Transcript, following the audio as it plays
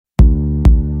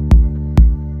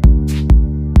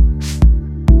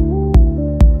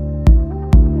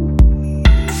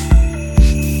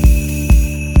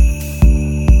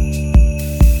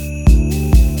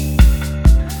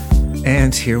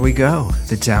here we go,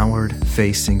 the Downward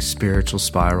Facing Spiritual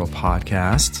Spiral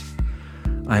podcast.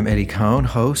 I'm Eddie Cohn,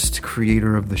 host,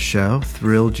 creator of the show.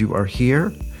 Thrilled you are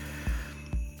here.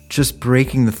 Just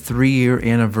breaking the 3-year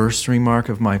anniversary mark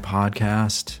of my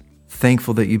podcast.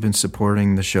 Thankful that you've been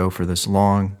supporting the show for this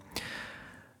long.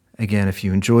 Again, if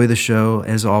you enjoy the show,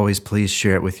 as always, please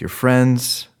share it with your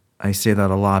friends. I say that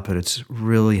a lot, but it's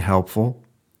really helpful.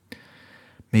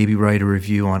 Maybe write a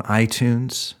review on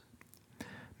iTunes.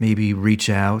 Maybe reach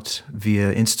out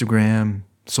via Instagram,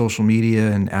 social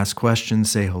media, and ask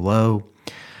questions, say hello.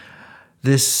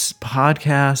 This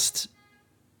podcast,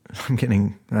 I'm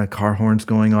getting car horns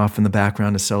going off in the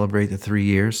background to celebrate the 3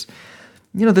 years.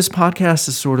 You know, this podcast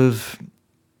is sort of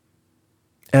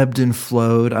ebbed and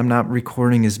flowed. I'm not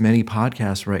recording as many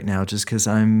podcasts right now just because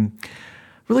I'm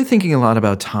really thinking a lot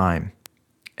about time.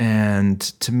 And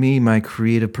to me, my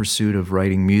creative pursuit of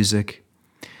writing music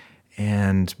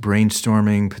and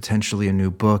brainstorming potentially a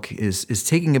new book is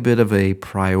taking a bit of a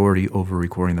priority over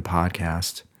recording the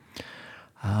podcast.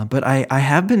 But I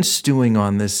have been stewing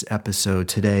on this episode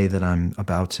today that I'm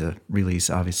about to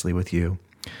release, obviously, with you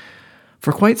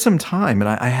for quite some time. And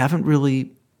I haven't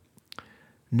really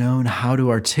known how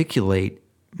to articulate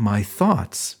my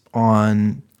thoughts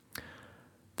on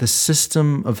the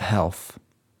system of health.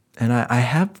 And I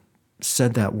have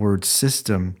said that word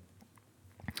system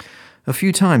a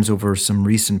few times over some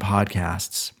recent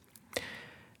podcasts.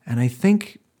 And I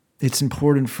think it's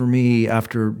important for me,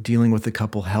 after dealing with a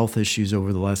couple health issues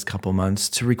over the last couple months,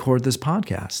 to record this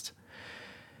podcast.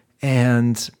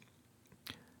 And,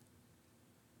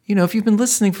 you know, if you've been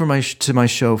listening to my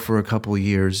show for a couple of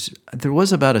years, there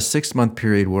was about a 6-month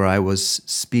period where I was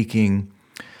speaking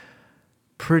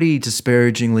pretty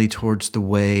disparagingly towards the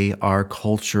way our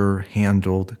culture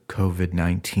handled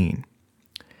COVID-19.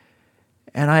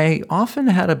 And I often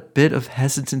had a bit of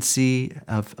hesitancy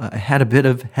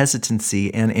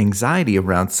and anxiety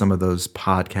around some of those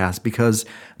podcasts because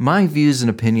my views and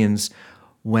opinions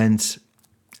went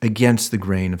against the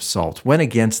grain of salt, went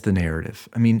against the narrative.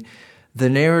 I mean, the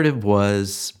narrative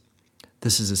was,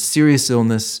 this is a serious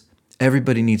illness.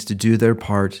 Everybody needs to do their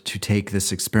part to take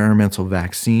this experimental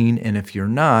vaccine. And if you're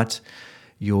not,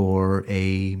 you're,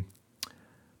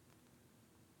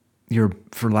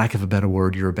 for lack of a better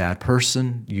word, you're a bad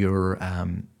person. You're a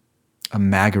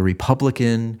MAGA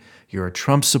Republican. You're a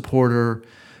Trump supporter.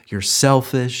 You're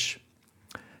selfish.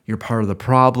 You're part of the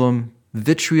problem.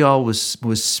 Vitriol was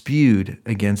spewed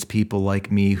against people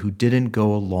like me who didn't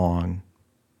go along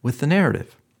with the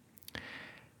narrative.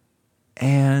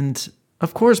 And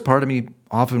of course, part of me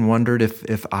often wondered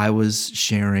if I was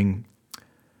sharing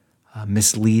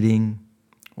misleading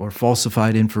or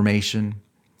falsified information.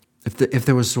 If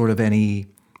there was sort of any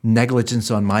negligence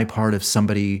on my part, if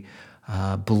somebody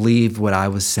believed what I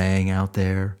was saying out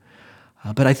there.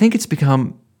 But I think it's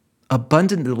become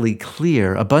abundantly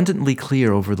clear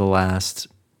over the last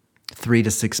 3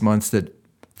 to 6 months that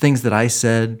things that I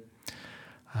said,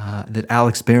 that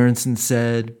Alex Berenson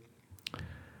said,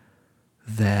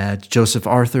 that Joseph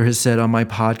Arthur has said on my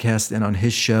podcast and on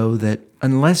his show, that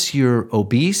unless you're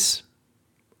obese,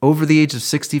 over the age of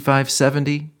 65,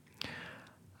 70,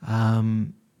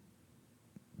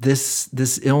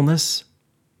 this illness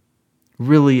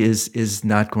really is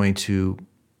not going to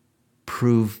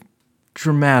prove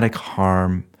dramatic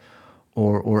harm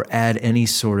or add any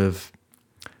sort of,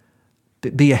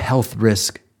 be a health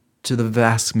risk to the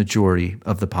vast majority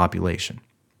of the population.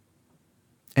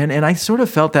 And I sort of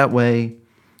felt that way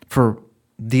for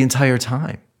the entire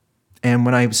time. And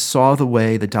when I saw the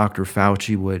way that Dr.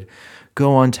 Fauci would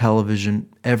go on television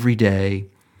every day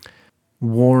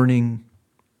warning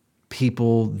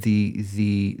people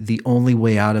the only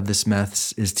way out of this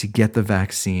mess is to get the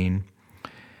vaccine.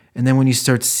 And then when you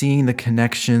start seeing the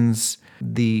connections,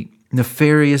 the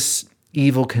nefarious,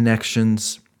 evil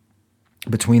connections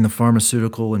between the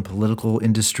pharmaceutical and political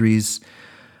industries,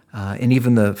 and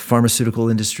even the pharmaceutical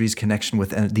industry's connection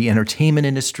with the entertainment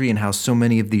industry and how so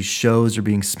many of these shows are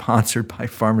being sponsored by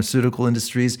pharmaceutical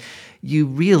industries, you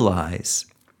realize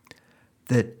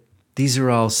that these are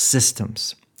all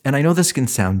systems. And I know this can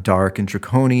sound dark and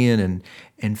draconian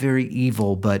and very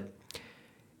evil, but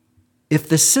if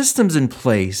the systems in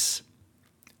place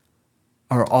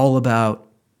are all about,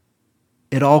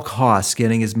 at all costs,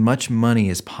 getting as much money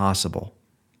as possible,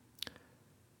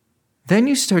 then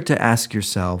you start to ask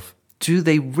yourself, do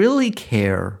they really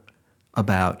care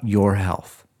about your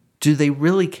health? Do they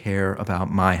really care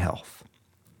about my health?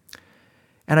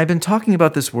 And I've been talking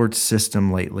about this word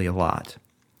system lately a lot,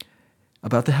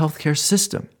 about the healthcare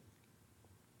system.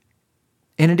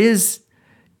 And it is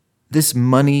this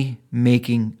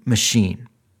money-making machine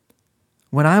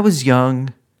When I was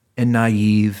young and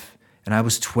naive, and I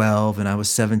was 12 and I was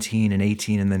 17 and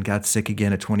 18 and then got sick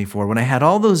again at 24, when I had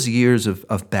all those years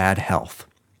of bad health,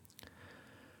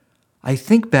 I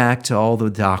think back to all the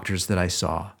doctors that I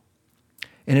saw.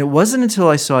 And it wasn't until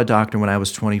I saw a doctor when I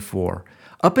was 24.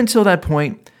 Up until that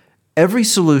point, every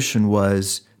solution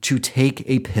was to take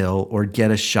a pill or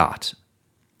get a shot.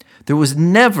 There was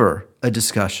never a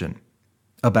discussion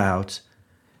about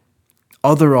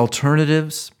other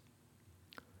alternatives,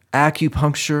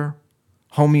 acupuncture,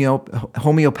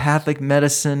 homeopathic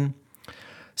medicine,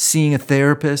 seeing a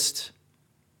therapist,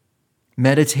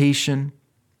 meditation.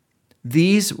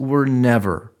 These were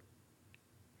never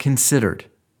considered.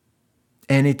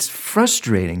 And it's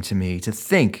frustrating to me to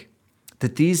think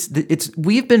that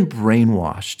we've been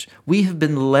brainwashed. We have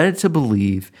been led to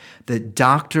believe that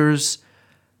doctors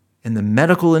in the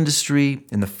medical industry,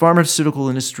 in the pharmaceutical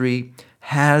industry,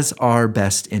 has our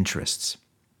best interests.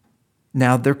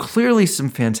 Now, there are clearly some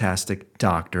fantastic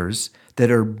doctors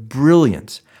that are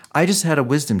brilliant. I just had a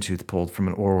wisdom tooth pulled from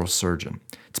an oral surgeon.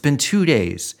 It's been 2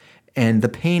 days, and the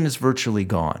pain is virtually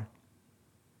gone.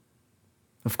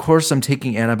 Of course, I'm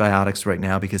taking antibiotics right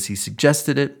now because he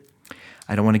suggested it.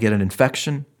 I don't want to get an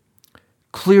infection.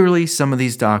 Clearly, some of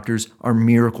these doctors are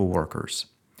miracle workers.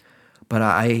 But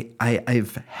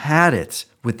I've had it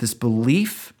with this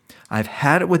belief. I've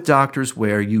had it with doctors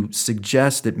where you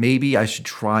suggest that maybe I should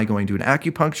try going to an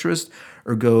acupuncturist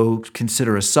or go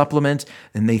consider a supplement,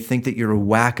 and they think that you're a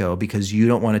wacko because you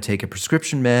don't want to take a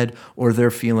prescription med, or their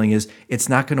feeling is it's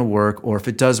not going to work, or if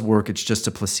it does work, it's just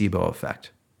a placebo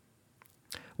effect.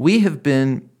 We have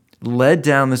been led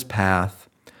down this path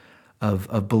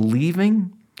of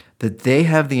believing that they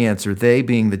have the answer, they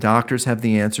being the doctors have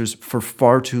the answers, for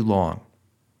far too long.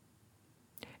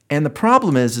 And the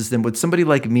problem is that when somebody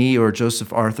like me or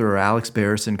Joseph Arthur or Alex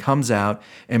Barrison comes out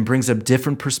and brings up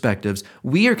different perspectives,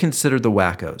 we are considered the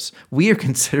wackos. We are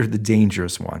considered the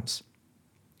dangerous ones.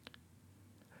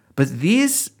 But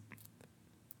these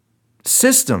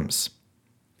systems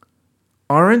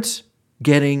aren't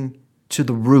getting to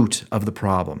the root of the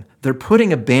problem. They're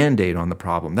putting a Band-Aid on the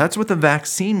problem. That's what the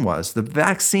vaccine was. The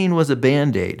vaccine was a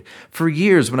Band-Aid. For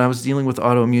years when I was dealing with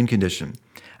autoimmune condition,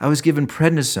 I was given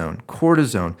prednisone,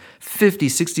 cortisone, 50,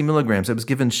 60 milligrams. I was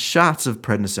given shots of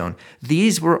prednisone.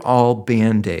 These were all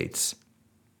Band-Aids.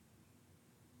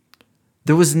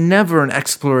 There was never an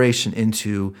exploration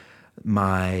into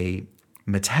my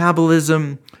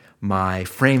metabolism, my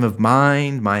frame of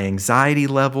mind, my anxiety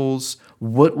levels,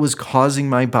 what was causing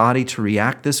my body to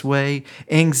react this way.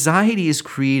 Anxiety is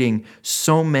creating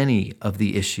so many of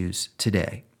the issues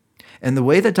today. And the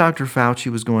way that Dr.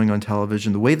 Fauci was going on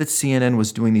television, the way that CNN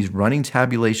was doing these running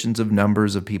tabulations of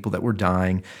numbers of people that were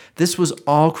dying, this was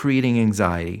all creating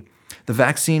anxiety. The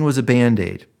vaccine was a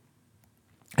Band-Aid.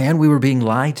 And we were being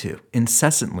lied to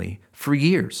incessantly for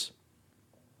years.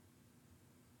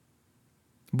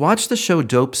 Watch the show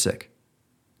Dopesick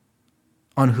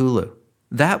on Hulu.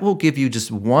 That will give you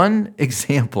just one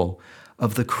example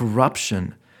of the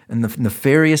corruption and the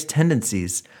nefarious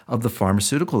tendencies of the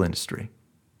pharmaceutical industry.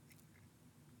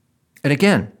 And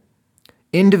again,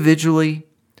 individually,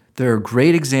 there are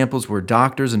great examples where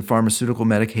doctors and pharmaceutical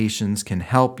medications can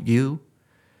help you.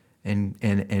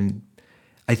 And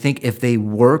I think if they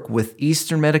work with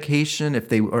Eastern medication,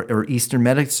 or Eastern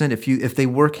medicine, if they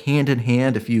work hand in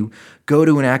hand, if you go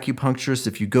to an acupuncturist,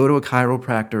 if you go to a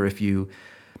chiropractor, if you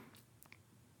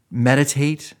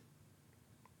meditate,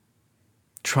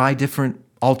 try different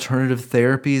alternative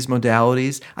therapies,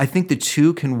 modalities, I think the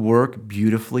two can work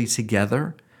beautifully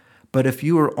together. But if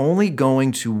you are only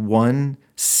going to one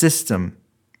system,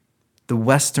 the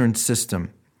Western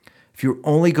system, if you're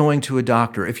only going to a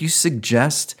doctor, if you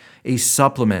suggest a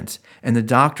supplement and the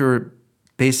doctor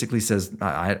basically says,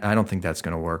 I don't think that's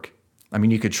going to work. I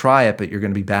mean, you could try it, but you're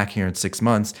going to be back here in 6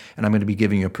 months and I'm going to be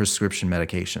giving you a prescription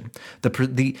medication.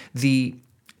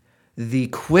 The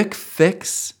quick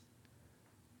fix,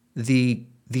 the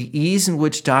ease in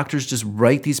which doctors just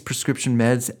write these prescription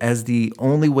meds as the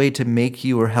only way to make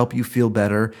you or help you feel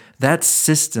better, that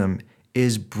system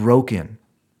is broken.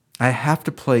 I have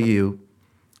to play you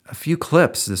a few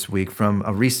clips this week from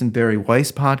a recent Barry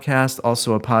Weiss podcast,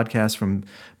 also a podcast from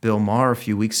Bill Maher a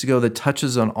few weeks ago that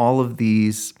touches on all of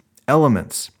these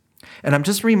elements. And I'm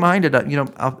just reminded,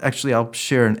 I'll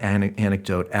share an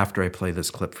anecdote after I play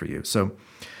this clip for you. So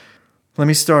let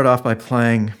me start off by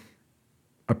playing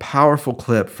a powerful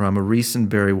clip from a recent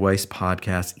Barry Weiss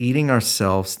podcast, Eating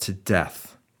Ourselves to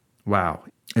Death. Wow.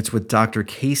 It's with Dr.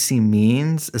 Casey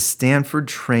Means, a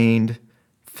Stanford-trained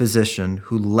physician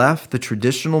who left the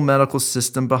traditional medical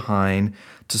system behind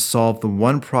to solve the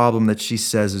one problem that she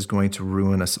says is going to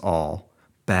ruin us all,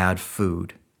 bad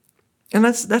food. And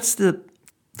that's the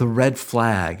red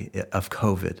flag of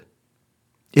COVID.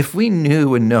 If we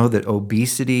knew and know that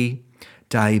obesity,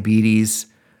 diabetes,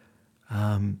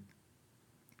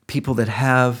 people that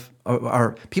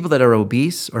are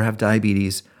obese or have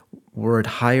diabetes were at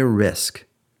higher risk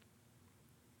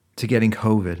to getting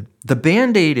COVID, the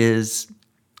Band-Aid is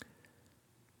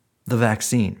the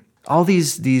vaccine. All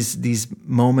these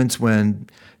moments when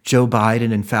Joe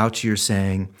Biden and Fauci are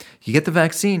saying, you get the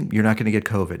vaccine, you're not going to get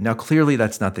COVID. Now, clearly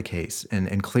that's not the case.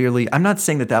 And clearly, I'm not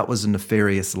saying that was a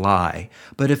nefarious lie,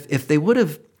 but if they would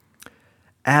have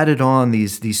added on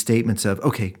these statements of,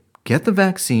 okay, get the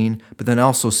vaccine, but then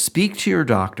also speak to your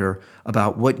doctor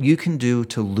about what you can do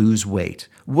to lose weight,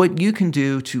 what you can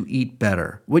do to eat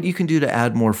better, what you can do to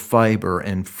add more fiber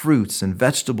and fruits and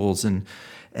vegetables and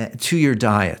to your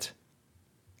diet.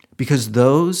 Because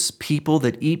those people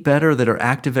that eat better, that are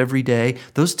active every day,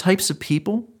 those types of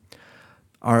people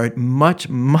are at much,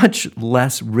 much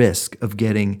less risk of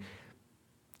getting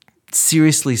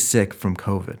seriously sick from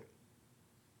COVID.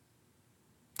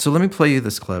 So let me play you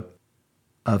this clip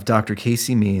of Dr.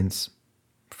 Casey Means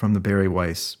from the Barry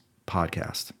Weiss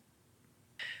podcast.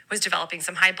 Was developing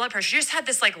some high blood pressure. She just had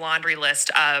this laundry list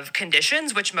of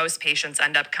conditions, which most patients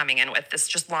end up coming in with, this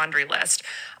just laundry list.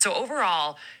 So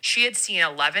overall, she had seen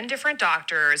 11 different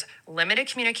doctors, limited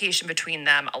communication between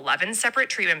them, 11 separate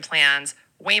treatment plans,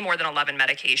 way more than 11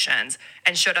 medications,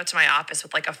 and showed up to my office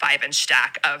with a 5-inch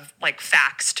stack of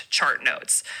faxed chart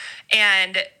notes.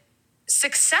 And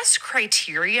success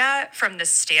criteria from the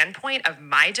standpoint of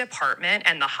my department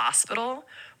and the hospital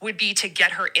would be to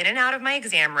get her in and out of my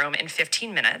exam room in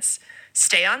 15 minutes,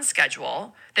 stay on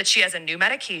schedule, that she has a new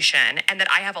medication, and that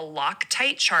I have a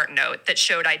Loctite chart note that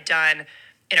showed I'd done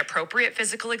an appropriate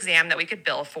physical exam that we could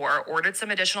bill for, ordered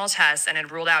some additional tests, and had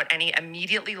ruled out any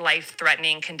immediately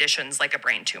life-threatening conditions like a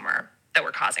brain tumor that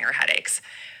were causing her headaches.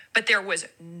 But there was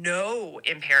no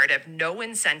imperative, no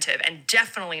incentive, and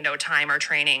definitely no time or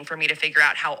training for me to figure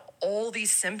out how all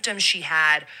these symptoms she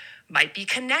had might be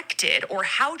connected or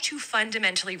how to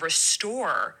fundamentally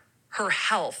restore her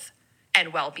health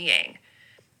and well-being.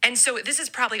 And so this is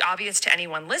probably obvious to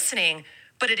anyone listening,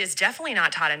 but it is definitely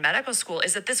not taught in medical school,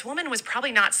 is that this woman was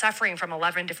probably not suffering from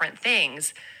 11 different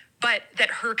things, but that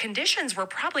her conditions were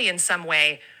probably in some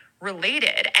way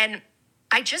related. And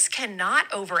I just cannot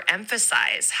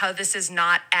overemphasize how this is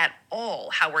not at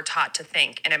all how we're taught to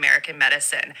think in American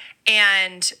medicine.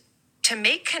 And to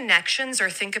make connections or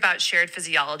think about shared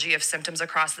physiology of symptoms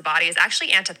across the body is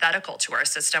actually antithetical to our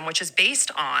system, which is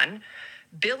based on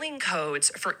billing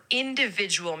codes for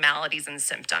individual maladies and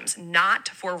symptoms, not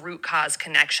for root cause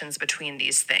connections between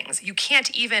these things. You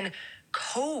can't even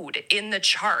code in the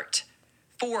chart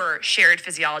for shared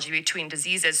physiology between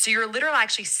diseases. So you're literally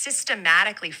actually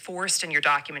systematically forced in your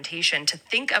documentation to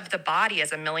think of the body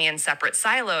as a million separate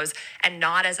silos and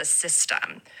not as a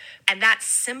system. And that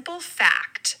simple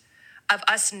fact of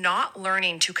us not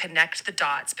learning to connect the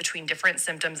dots between different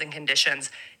symptoms and conditions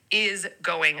is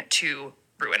going to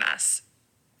ruin us.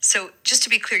 So just to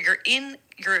be clear, you're in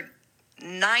your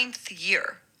 9th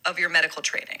year of your medical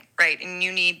training, right? And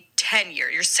you need 10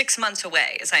 years. You're 6 months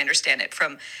away, as I understand it,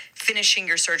 from finishing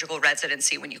your surgical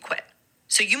residency when you quit.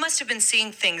 So you must have been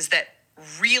seeing things that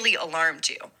really alarmed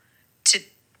you to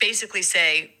basically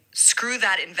say, screw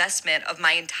that investment of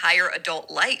my entire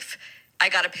adult life. I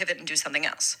got to pivot and do something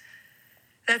else.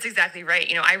 That's exactly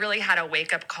right. I really had a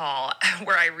wake-up call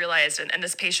where I realized, and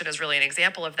this patient is really an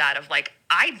example of that, of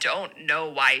I don't know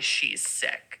why she's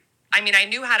sick. I mean, I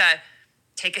knew how to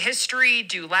take a history,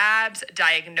 do labs,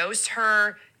 diagnose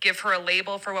her, give her a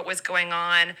label for what was going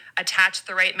on, attach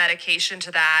the right medication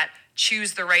to that,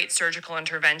 choose the right surgical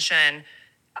intervention.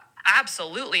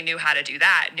 Absolutely knew how to do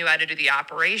that, knew how to do the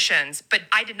operations, but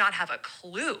I did not have a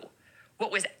clue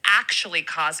what was actually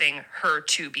causing her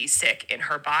to be sick in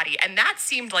her body. And that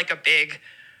seemed like a big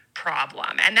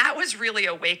problem. And that was really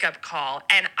a wake-up call.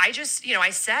 And I just,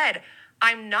 I said,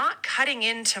 I'm not cutting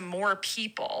into more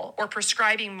people or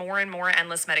prescribing more and more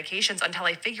endless medications until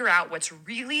I figure out what's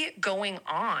really going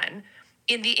on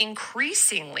in the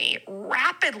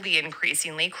rapidly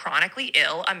increasingly chronically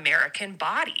ill American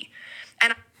body.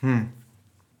 And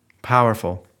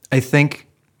Powerful. I think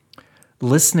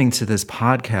listening to this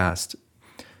podcast,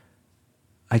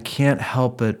 I can't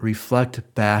help but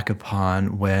reflect back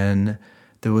upon when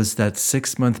there was that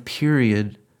 6-month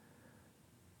period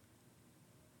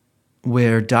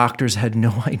where doctors had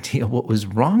no idea what was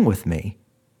wrong with me.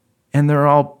 And they're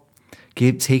all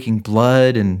taking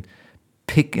blood and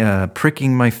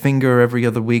pricking my finger every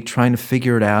other week, trying to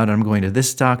figure it out. I'm going to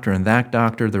this doctor and that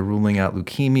doctor. They're ruling out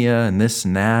leukemia and this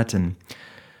and that. And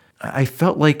I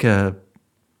felt like a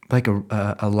like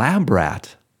a lab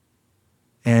rat.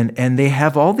 And they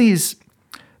have all these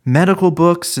medical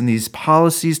books and these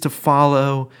policies to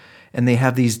follow, and they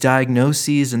have these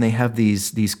diagnoses and they have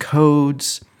these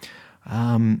codes.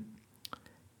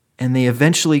 And they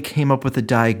eventually came up with a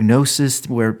diagnosis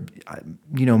where,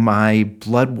 my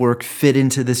blood work fit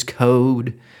into this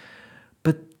code.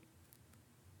 But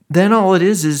then all it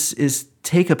is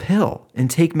take a pill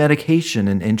and take medication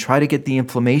and try to get the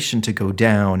inflammation to go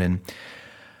down. And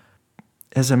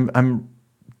as I'm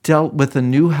dealt with a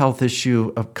new health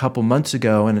issue a couple months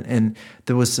ago, and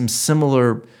there was some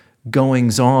similar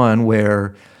goings on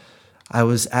where I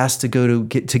was asked to go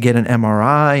to get an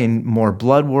MRI and more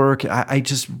blood work.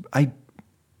 I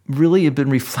really have been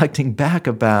reflecting back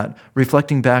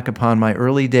upon my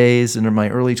early days and in my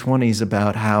early 20s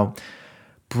about how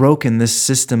broken this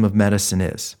system of medicine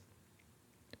is.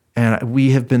 And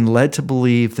we have been led to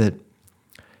believe that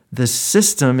the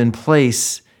system in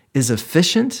place is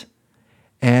efficient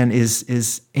and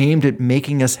is aimed at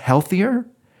making us healthier.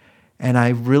 And I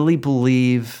really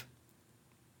believe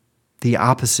the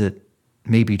opposite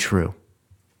may be true.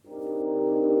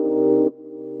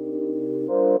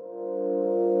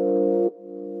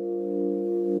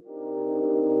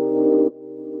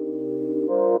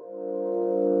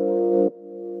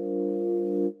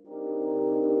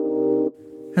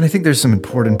 And I think there's some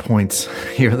important points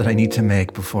here that I need to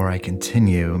make before I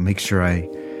continue. Make sure I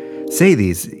say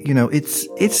these.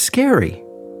 It's scary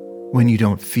when you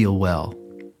don't feel well.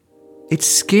 It's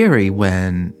scary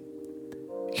when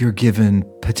you're given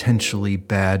potentially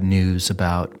bad news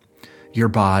about your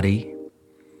body,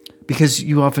 because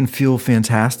you often feel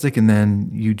fantastic and then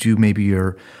you do maybe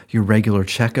your regular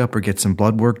checkup or get some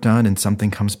blood work done and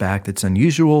something comes back that's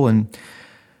unusual. And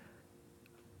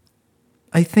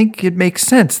I think it makes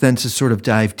sense then to sort of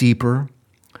dive deeper,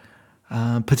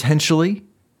 potentially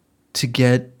to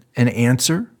get an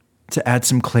answer, to add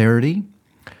some clarity.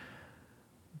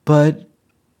 But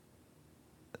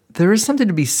there is something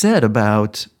to be said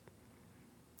about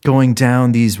going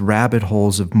down these rabbit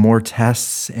holes of more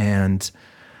tests and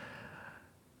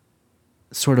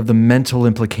sort of the mental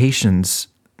implications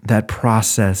that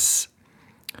process,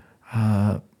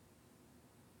 the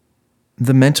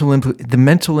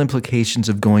mental implications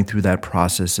of going through that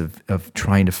process of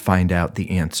trying to find out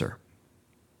the answer.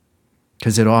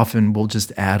 Because it often will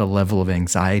just add a level of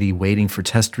anxiety waiting for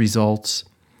test results.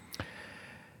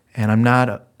 And I'm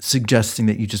not suggesting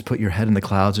that you just put your head in the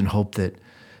clouds and hope that,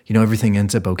 everything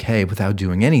ends up okay without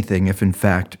doing anything. If in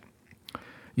fact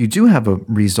you do have a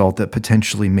result that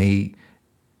potentially may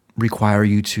require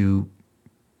you to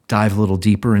dive a little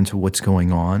deeper into what's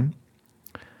going on.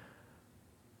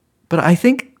 But I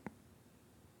think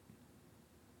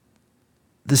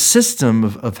the system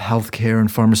of healthcare and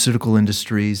pharmaceutical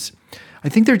industries, I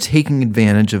think they're taking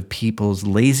advantage of people's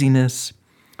laziness,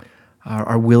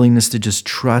 our willingness to just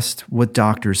trust what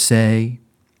doctors say,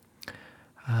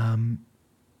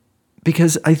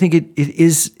 because I think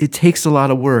it takes a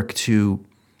lot of work to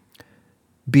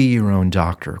be your own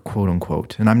doctor, quote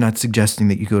unquote. And I'm not suggesting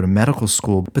that you go to medical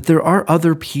school, but there are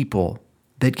other people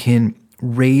that can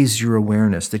raise your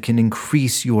awareness, that can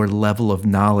increase your level of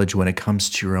knowledge when it comes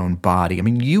to your own body. I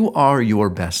mean, you are your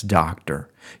best doctor.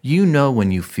 You know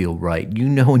when you feel right. You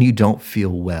know when you don't feel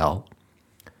well.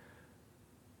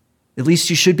 At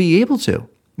least you should be able to.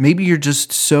 Maybe you're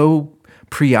just so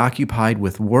preoccupied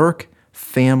with work,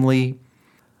 family,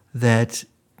 that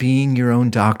being your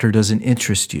own doctor doesn't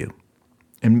interest you.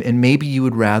 And maybe you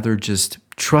would rather just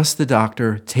trust the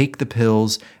doctor, take the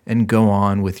pills, and go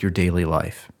on with your daily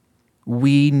life.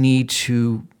 We need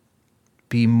to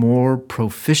be more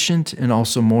proficient and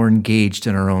also more engaged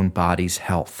in our own body's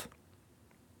health.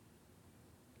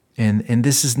 And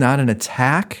this is not an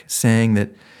attack saying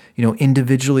that,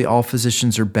 individually all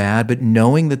physicians are bad, but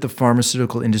knowing that the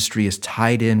pharmaceutical industry is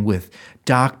tied in with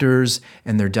doctors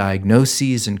and their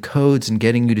diagnoses and codes and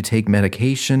getting you to take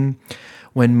medication,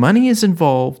 when money is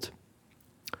involved,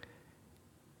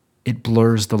 it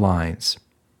blurs the lines.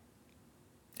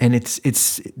 And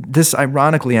it's this,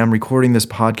 ironically, I'm recording this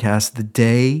podcast the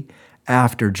day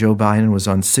after Joe Biden was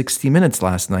on 60 Minutes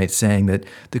last night saying that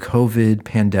the COVID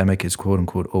pandemic is quote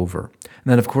unquote over.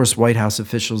 And then, of course, White House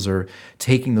officials are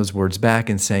taking those words back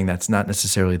and saying that's not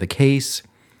necessarily the case.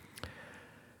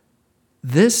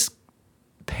 This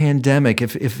pandemic,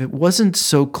 if it wasn't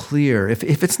so clear, if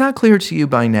it's not clear to you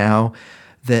by now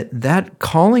that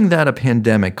calling that a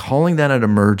pandemic, calling that an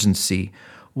emergency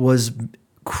was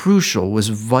crucial, was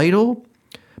vital,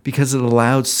 because it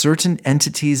allowed certain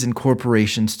entities and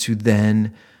corporations to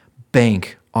then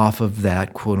bank off of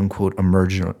that quote-unquote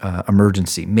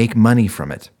emergency, make money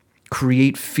from it.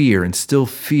 create fear, instill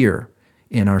fear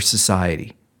in our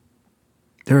society.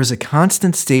 There is a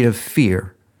constant state of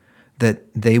fear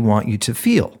that they want you to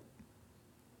feel.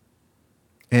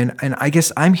 And I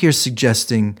guess I'm here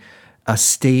suggesting a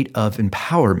state of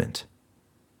empowerment,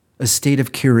 a state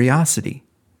of curiosity,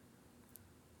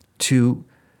 to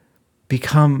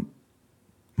become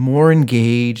more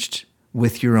engaged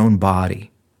with your own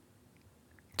body,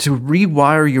 to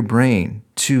rewire your brain,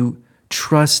 to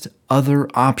trust other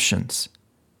options,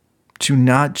 to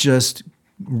not just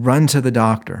run to the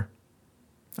doctor.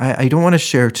 I don't want to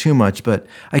share too much, but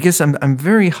I guess I'm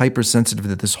very hypersensitive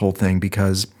to this whole thing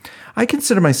because I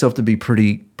consider myself to be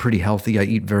pretty healthy. I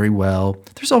eat very well.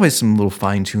 There's always some little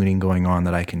fine-tuning going on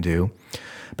that I can do,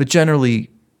 but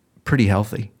generally pretty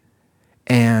healthy.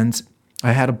 And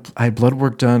I had blood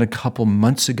work done a couple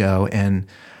months ago, and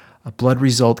a blood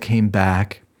result came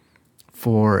back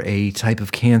for a type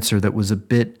of cancer that was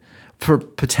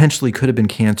potentially could have been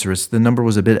cancerous. The number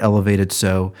was a bit elevated,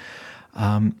 so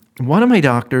one of my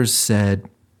doctors said,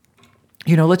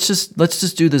 let's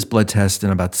just do this blood test in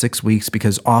about 6 weeks,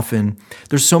 because often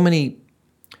there's so many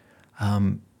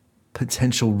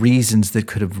potential reasons that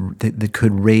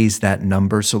could raise that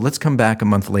number. So let's come back a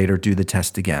month later, do the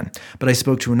test again. But I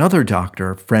spoke to another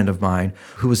doctor, a friend of mine,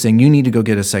 who was saying, you need to go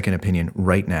get a second opinion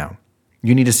right now.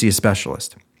 You need to see a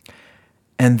specialist.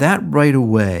 And that right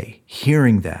away,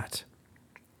 hearing that,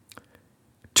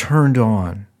 turned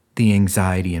on the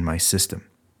anxiety in my system.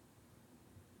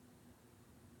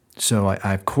 So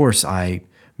I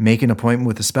make an appointment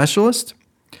with a specialist,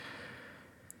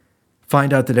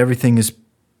 find out that everything is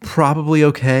probably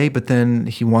okay, but then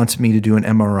he wants me to do an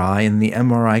MRI, and the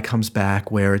MRI comes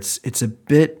back where it's a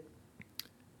bit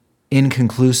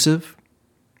inconclusive.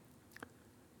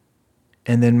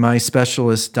 And then my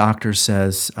specialist doctor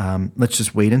says, let's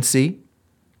just wait and see.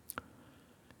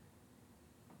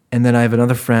 And then I have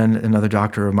another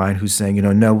doctor of mine who's saying,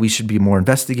 no, we should be more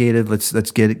investigative. Let's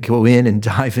go in and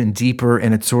dive in deeper.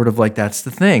 And it's sort of like, that's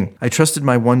the thing. I trusted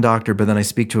my one doctor, but then I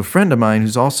speak to a friend of mine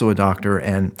who's also a doctor,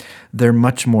 and they're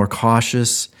much more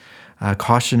cautious,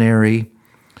 cautionary,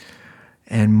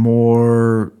 and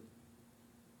more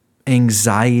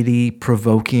anxiety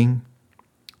provoking.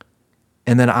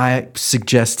 And then I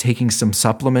suggest taking some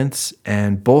supplements,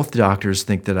 and both doctors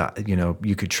think that,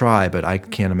 you could try, but I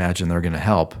can't imagine they're going to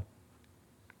help.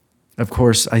 Of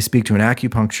course, I speak to an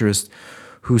acupuncturist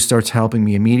who starts helping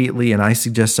me immediately, and I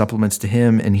suggest supplements to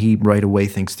him, and he right away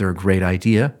thinks they're a great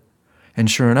idea. And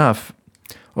sure enough,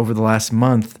 over the last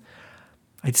month,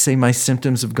 I'd say my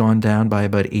symptoms have gone down by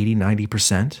about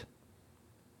 80-90%.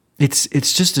 It's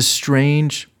just a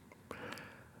strange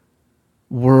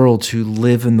world to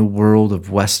live in, the world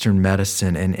of Western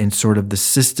medicine and sort of the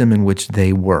system in which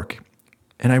they work.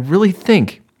 And I really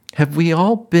think, have we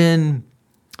all been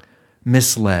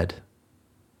misled?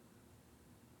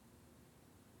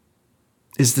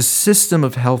 Is the system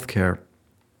of healthcare,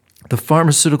 the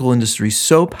pharmaceutical industry,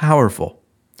 so powerful,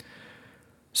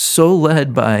 so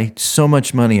led by so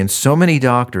much money, and so many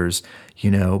doctors,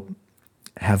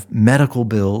 have medical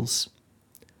bills,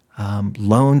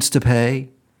 loans to pay,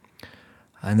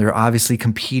 and they're obviously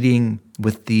competing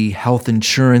with the health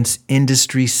insurance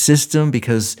industry system,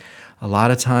 because a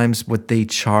lot of times what they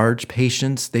charge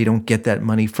patients, they don't get that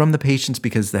money from the patients,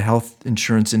 because the health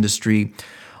insurance industry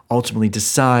ultimately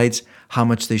decides how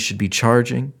much they should be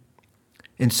charging.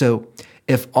 And so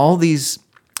if all these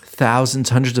thousands,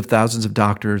 hundreds of thousands of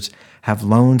doctors have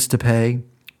loans to pay,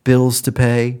 bills to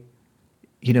pay,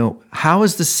 how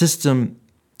is the system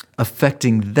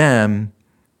affecting them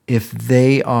if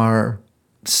they are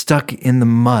stuck in the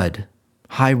mud,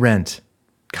 high rent,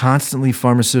 constantly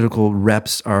pharmaceutical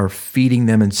reps are feeding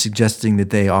them and suggesting that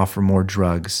they offer more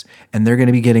drugs, and they're going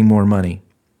to be getting more money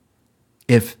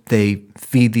if they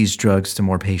feed these drugs to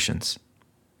more patients?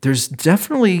 There's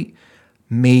definitely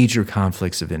major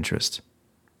conflicts of interest.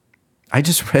 I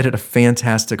just read a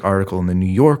fantastic article in the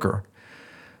New Yorker,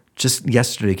 just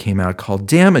yesterday came out, called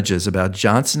Damages, about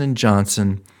Johnson &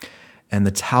 Johnson and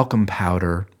the talcum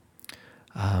powder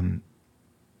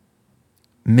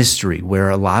mystery, where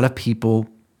a lot of people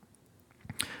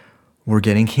were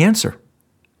getting cancer.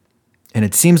 And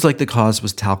it seems like the cause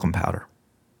was talcum powder.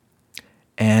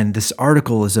 And this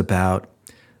article is about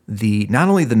not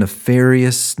only the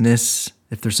nefariousness,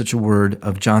 if there's such a word,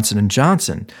 of Johnson &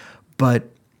 Johnson,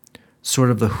 but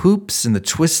sort of the hoops and the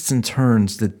twists and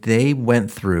turns that they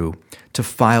went through to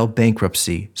file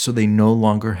bankruptcy, so they no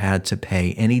longer had to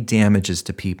pay any damages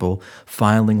to people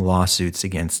filing lawsuits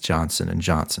against Johnson &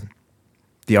 Johnson.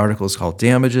 The article is called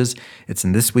Damages. It's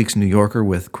in this week's New Yorker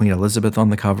with Queen Elizabeth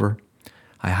on the cover.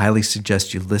 I highly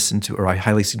suggest you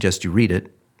read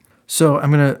it. So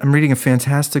I'm reading a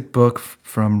fantastic book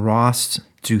from Ross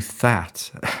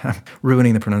Douthat. I'm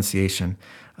ruining the pronunciation.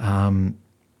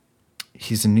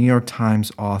 He's a New York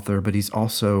Times author, but he's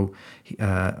also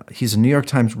he's a New York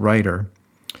Times writer,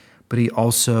 but he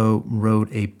also wrote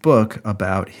a book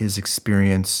about his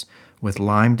experience with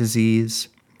Lyme disease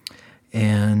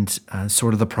and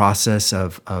sort of the process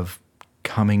of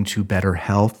coming to better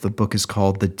health. The book is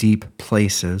called The Deep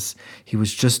Places. He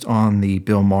was just on the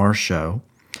Bill Maher show.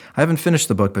 I haven't finished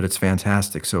the book, but it's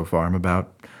fantastic so far. I'm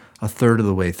about a third of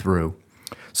the way through.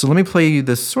 So let me play you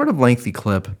this sort of lengthy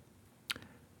clip,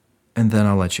 and then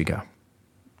I'll let you go.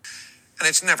 And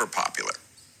it's never popular.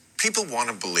 People want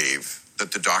to believe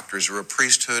that the doctors are a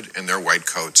priesthood in their white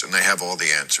coats and they have all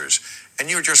the answers. And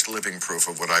you're just living proof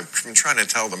of what I've been trying to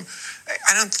tell them.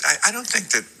 I don't think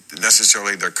that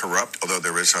necessarily they're corrupt, although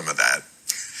there is some of that.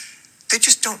 They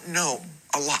just don't know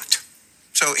a lot.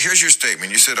 So here's your statement.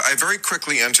 You said, I very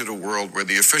quickly entered a world where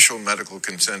the official medical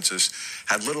consensus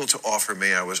had little to offer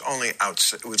me. It was only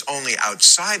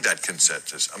outside that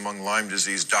consensus among Lyme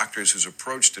disease doctors whose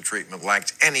approach to treatment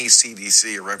lacked any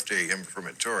CDC or FDA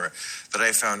imprimatur that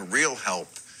I found real help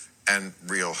and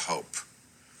real hope.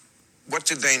 What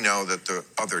did they know that the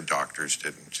other doctors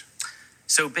didn't?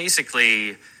 So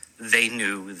basically, they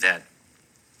knew that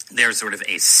there's sort of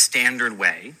a standard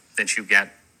way that you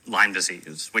get Lyme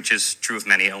disease, which is true of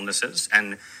many illnesses,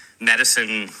 and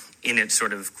medicine in its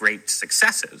sort of great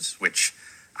successes, which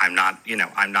I'm not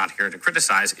here to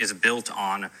criticize, is built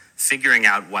on figuring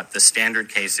out what the standard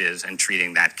case is and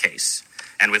treating that case.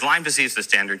 And with Lyme disease, the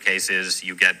standard case is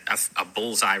you get a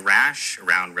bullseye rash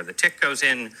around where the tick goes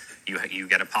in, you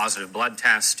get a positive blood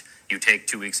test, you take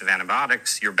 2 weeks of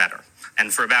antibiotics, you're better.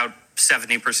 And for about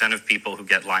 70% of people who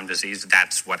get Lyme disease,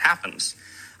 that's what happens.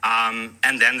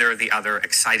 And then there are the other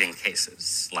exciting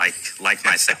cases, like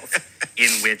myself, in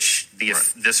which the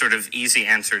sort of easy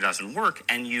answer doesn't work.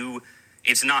 And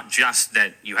it's not just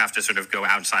that you have to sort of go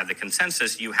outside the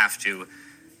consensus, you have to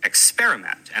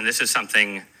experiment. And this is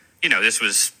something, this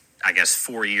was, I guess,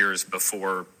 4 years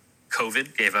before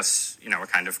COVID gave us, a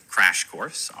kind of crash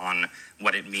course on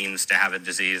what it means to have a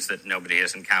disease that nobody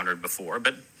has encountered before.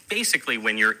 But basically,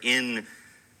 when you're in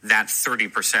that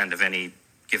 30% of any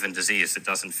given disease that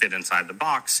doesn't fit inside the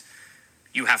box,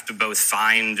 you have to both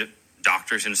find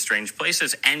doctors in strange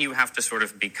places and you have to sort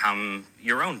of become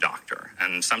your own doctor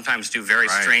and sometimes do very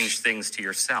strange things to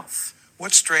yourself.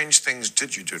 What strange things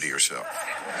did you do to yourself?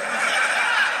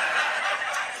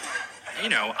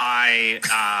 I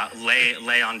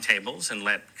lay on tables and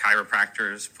let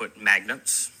chiropractors put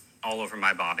magnets all over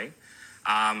my body.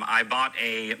 I bought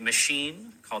a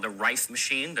machine called a Rife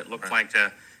machine that looked like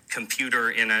a computer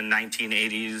in a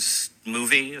 1980s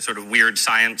movie, a sort of weird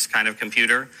science kind of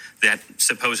computer that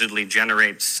supposedly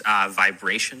generates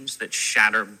vibrations that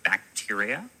shatter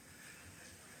bacteria.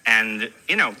 And,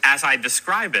 as I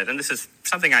describe it, and this is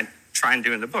something I try and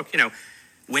do in the book,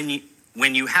 when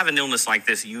you have an illness like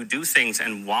this, you do things,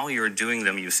 and while you're doing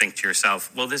them, you think to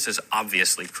yourself, well, this is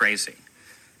obviously crazy.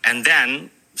 And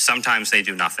then sometimes they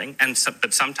do nothing,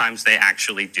 but sometimes they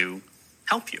actually do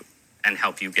help you and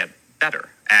help you get better.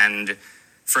 And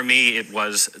for me, it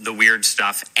was the weird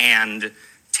stuff and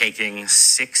taking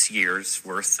 6 years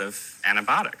worth of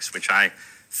antibiotics, which I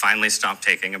finally stopped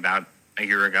taking about a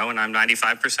year ago, and I'm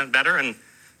 95% better. And,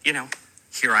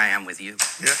 here I am with you.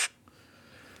 Yeah.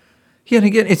 Yeah, and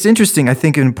again, it's interesting. I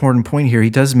think an important point here, he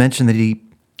does mention that he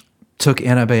took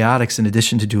antibiotics in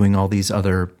addition to doing all these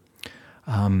other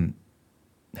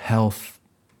health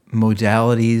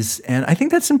modalities. And I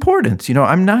think that's important.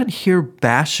 I'm not here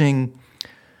bashing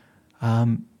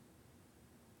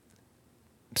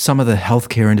some of the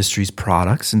healthcare industry's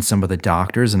products and some of the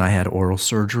doctors. And I had oral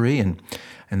surgery, and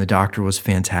the doctor was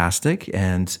fantastic.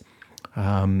 And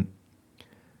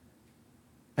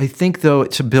I think, though,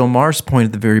 to Bill Maher's point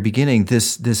at the very beginning,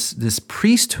 this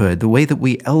priesthood, the way that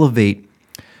we elevate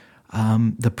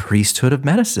the priesthood of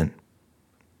medicine,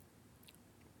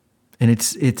 and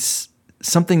it's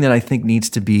something that I think needs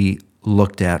to be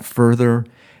looked at further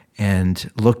and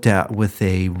looked at with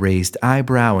a raised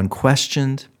eyebrow and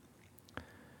questioned.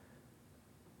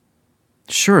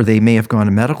 Sure, they may have gone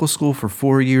to medical school for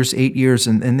 4 years, 8 years,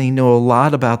 and they know a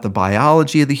lot about the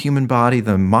biology of the human body,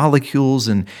 the molecules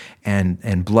and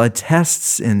blood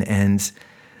tests, and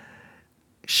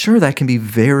sure, that can be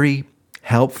very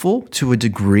helpful to a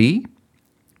degree.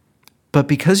 But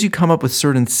because you come up with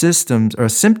certain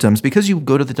symptoms, because you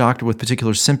go to the doctor with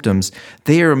particular symptoms,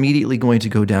 they are immediately going to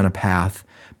go down a path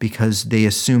because they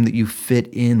assume that you fit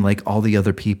in like all the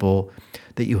other people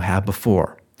that you have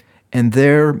before. And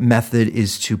their method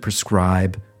is to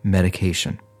prescribe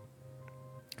medication.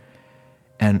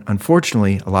 And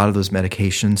unfortunately, a lot of those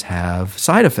medications have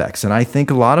side effects. And I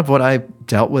think a lot of what I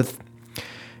dealt with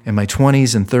in my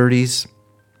 20s and 30s,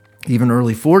 even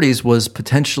early 40s, was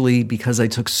potentially because I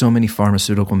took so many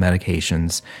pharmaceutical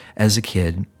medications as a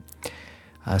kid,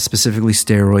 specifically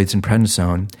steroids and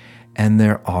prednisone, and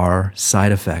there are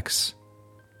side effects.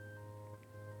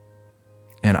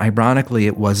 And ironically,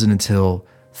 it wasn't until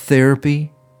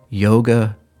therapy,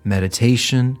 yoga,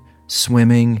 meditation,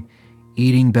 swimming,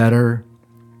 eating better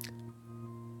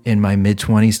in my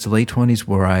mid-20s to late 20s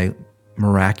where I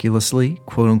miraculously,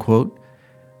 quote unquote,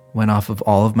 went off of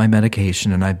all of my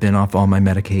medication, and I've been off all my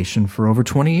medication for over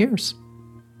 20 years.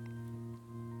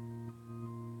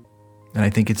 And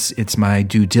I think it's my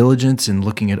due diligence in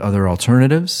looking at other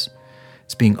alternatives.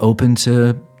 It's being open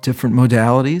to different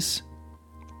modalities,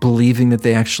 believing that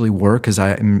they actually work, because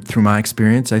through my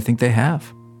experience, I think they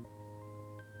have.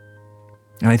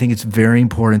 And I think it's very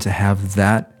important to have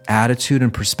that attitude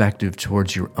and perspective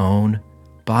towards your own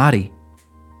body.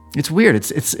 It's weird.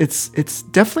 It's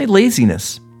definitely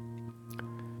laziness.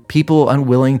 People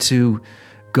unwilling to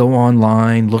go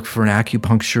online, look for an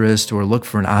acupuncturist or look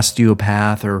for an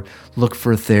osteopath or look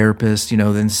for a therapist,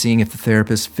 then seeing if the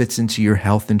therapist fits into your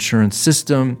health insurance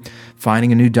system.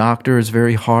 Finding a new doctor is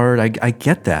very hard. I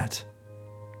get that.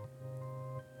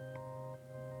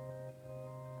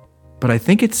 But I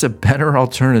think it's a better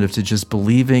alternative to just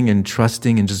believing and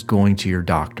trusting and just going to your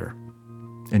doctor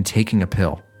and taking a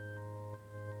pill.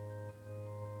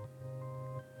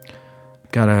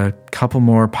 Got a couple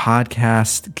more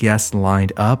podcast guests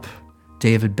lined up.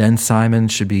 David Ben Simon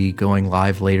should be going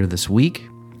live later this week.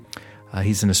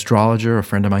 He's an astrologer, a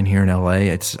friend of mine here in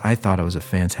LA. I thought it was a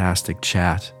fantastic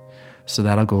chat. So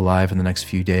that'll go live in the next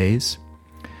few days.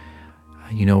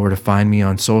 You know where to find me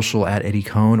on social at Eddie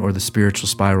Cohn or the Spiritual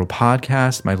Spiral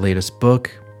Podcast. My latest book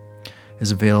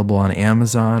is available on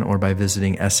Amazon or by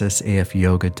visiting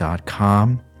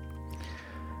ssafyoga.com.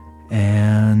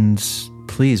 And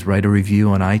please write a review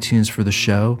on iTunes for the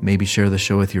show. Maybe share the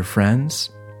show with your friends.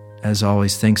 As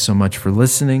always, thanks so much for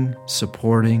listening,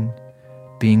 supporting,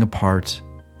 being a part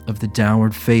of the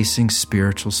Downward Facing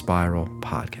Spiritual Spiral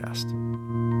Podcast.